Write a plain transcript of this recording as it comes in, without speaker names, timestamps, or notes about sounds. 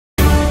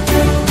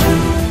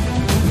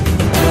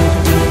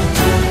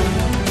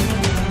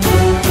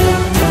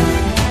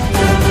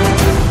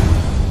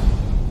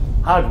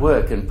Hard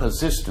work and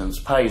persistence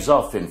pays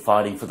off in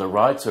fighting for the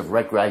rights of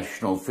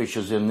recreational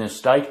fishers in this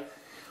state.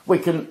 We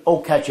can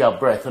all catch our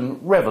breath and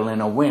revel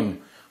in a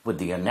win with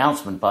the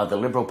announcement by the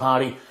Liberal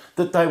Party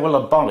that they will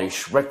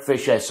abolish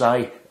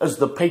RecfishSA as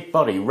the peak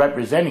body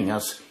representing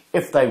us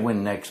if they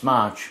win next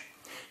March.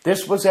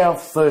 This was our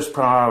first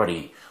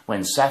priority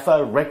when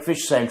SAFA,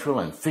 Recfish Central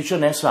and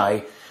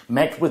Recreational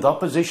met with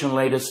opposition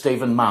leader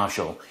Stephen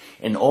Marshall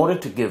in order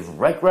to give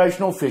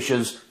recreational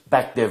fishers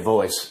back their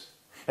voice.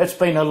 It's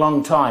been a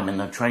long time in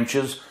the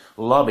trenches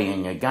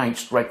lobbying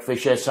against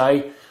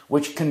RecfishSA,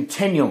 which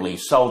continually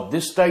sold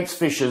this state's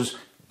fishers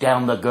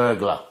down the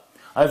gurgler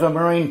over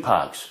marine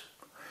parks.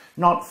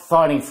 Not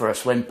fighting for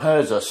us when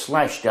PIRSA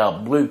slashed our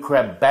blue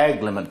crab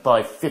bag limit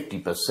by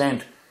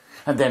 50%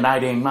 and then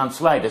 18 months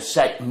later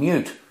sat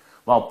mute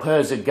while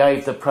PIRSA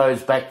gave the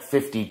pros back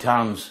 50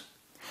 tonnes.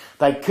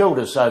 They killed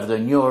us over the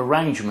new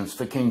arrangements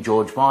for King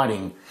George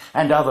whiting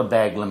and other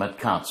bag limit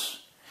cuts.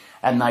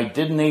 And they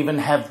didn't even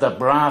have the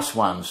brass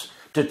ones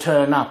to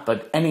turn up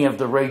at any of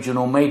the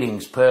regional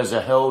meetings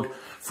PIRSA held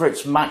for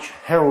its much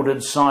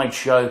heralded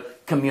sideshow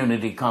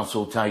community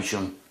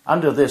consultation.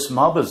 Under this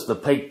mob as the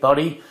peak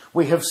body,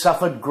 we have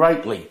suffered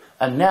greatly,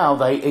 and now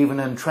they even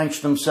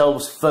entrench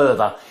themselves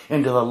further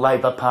into the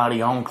Labor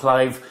Party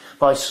enclave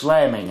by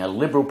slamming a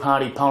Liberal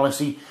Party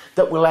policy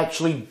that will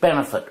actually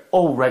benefit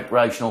all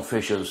recreational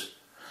fishers.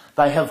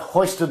 They have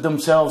hoisted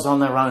themselves on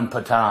their own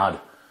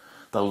petard.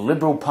 The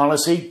Liberal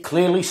policy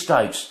clearly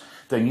states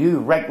the new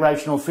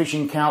Recreational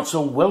Fishing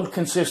Council will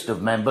consist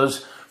of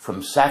members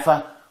from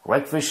SAFA,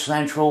 Recfish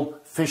Central,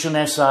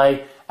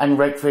 RecreationalSA and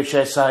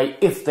RecfishSA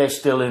if they're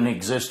still in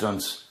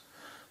existence.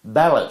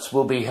 Ballots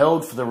will be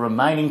held for the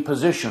remaining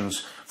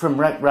positions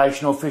from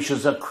recreational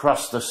fishers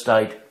across the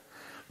state.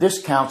 This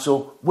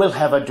council will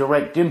have a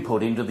direct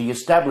input into the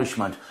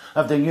establishment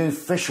of the new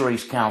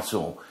Fisheries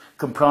Council,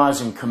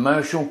 comprising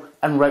commercial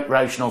and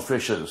recreational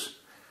fishers.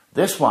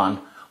 This one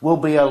will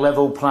be a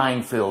level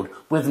playing field,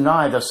 with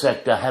neither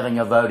sector having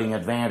a voting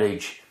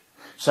advantage.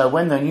 So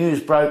when the news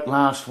broke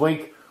last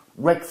week,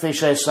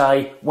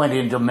 RecfishSA went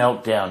into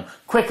meltdown,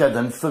 quicker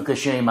than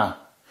Fukushima.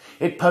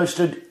 It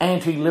posted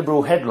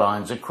anti-Liberal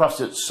headlines across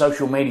its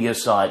social media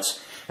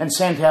sites and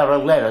sent out a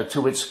letter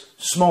to its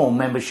small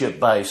membership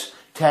base,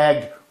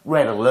 tagged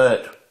Red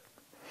Alert.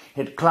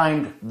 It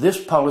claimed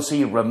this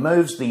policy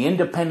removes the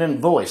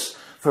independent voice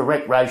for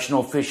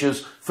recreational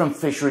fishers from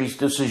fisheries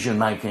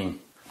decision-making.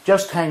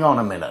 Just hang on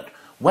a minute.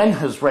 When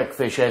has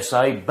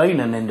RecfishSA been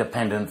an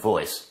independent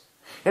voice?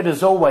 It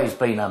has always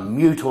been a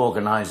mute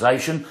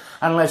organisation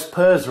unless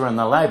PIRSA and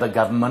the Labor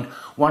government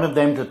wanted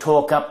them to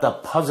talk up the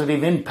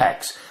positive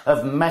impacts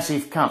of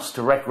massive cuts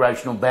to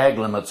recreational bag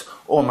limits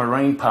or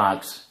marine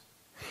parks.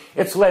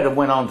 Its letter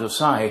went on to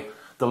say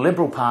the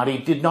Liberal Party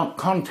did not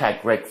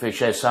contact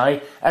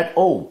RecfishSA at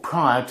all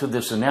prior to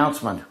this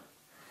announcement.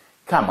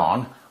 Come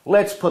on,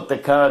 let's put the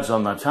cards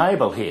on the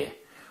table here.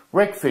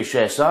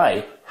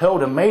 RecfishSA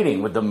held a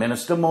meeting with the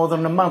Minister more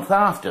than a month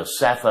after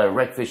SAFA,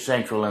 Recfish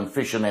Central and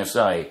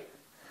RecreationalSA.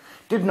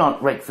 Did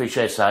not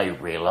RecfishSA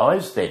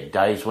realise their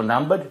days were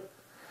numbered?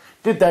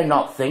 Did they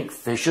not think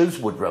fishers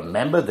would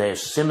remember their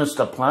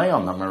sinister play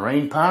on the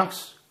marine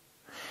parks?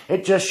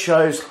 It just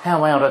shows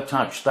how out of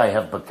touch they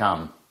have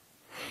become.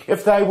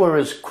 If they were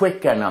as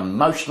quick and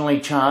emotionally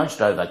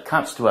charged over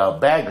cuts to our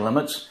bag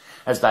limits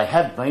as they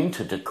have been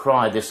to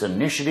decry this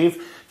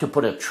initiative to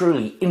put a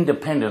truly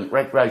independent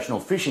recreational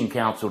fishing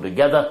council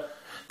together,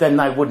 then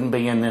they wouldn't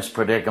be in this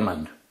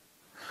predicament.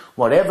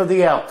 Whatever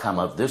the outcome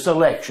of this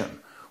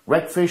election,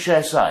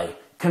 RecfishSA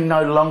can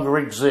no longer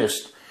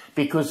exist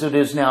because it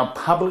is now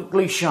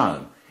publicly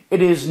shown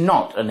it is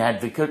not an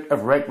advocate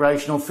of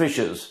recreational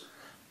fishers,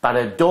 but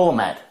a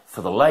doormat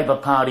for the Labor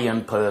Party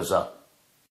and PIRSA.